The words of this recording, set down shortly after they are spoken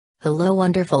Hello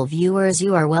wonderful viewers,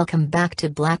 you are welcome back to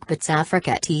Black Bits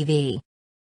Africa TV.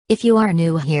 If you are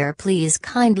new here, please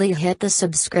kindly hit the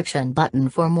subscription button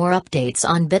for more updates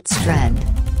on Bits Trend.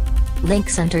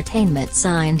 Links Entertainment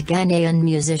signed Ghanaian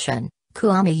musician,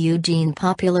 Kuami Eugene,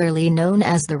 popularly known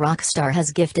as the Rockstar,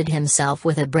 has gifted himself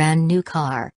with a brand new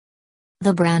car.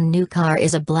 The brand new car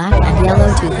is a black and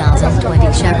yellow 2020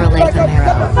 Chevrolet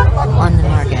Camaro. On the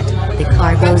market, the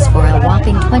car goes for a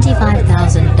whopping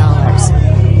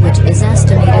 $25,000, which is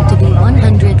estimated to be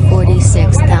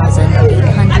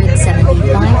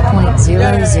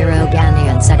 $146,875.00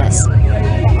 Ghanaian cedis.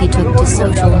 He took to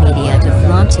social media to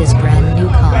flaunt his brand new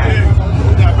car.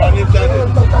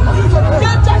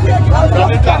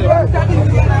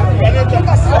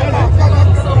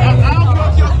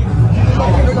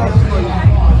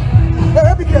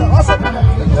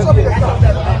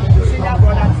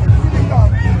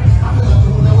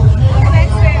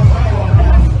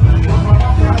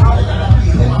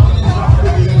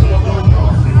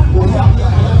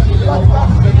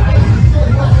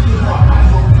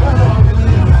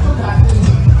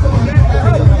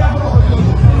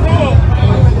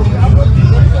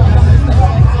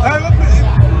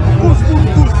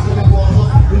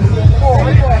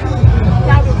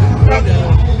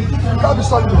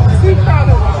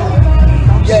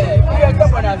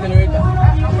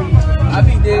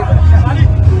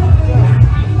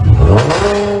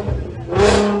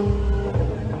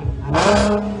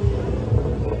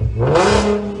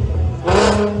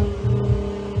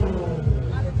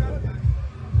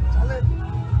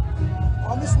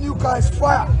 This new car is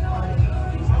fire.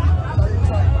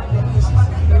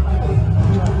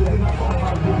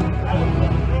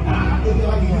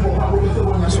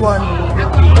 This one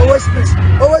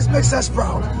always makes us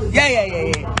proud.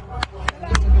 Yeah.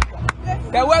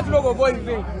 The work logo go in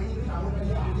vain.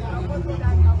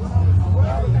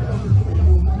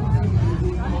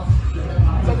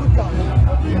 It's a good car.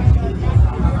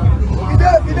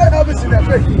 You don't have this in the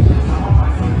face.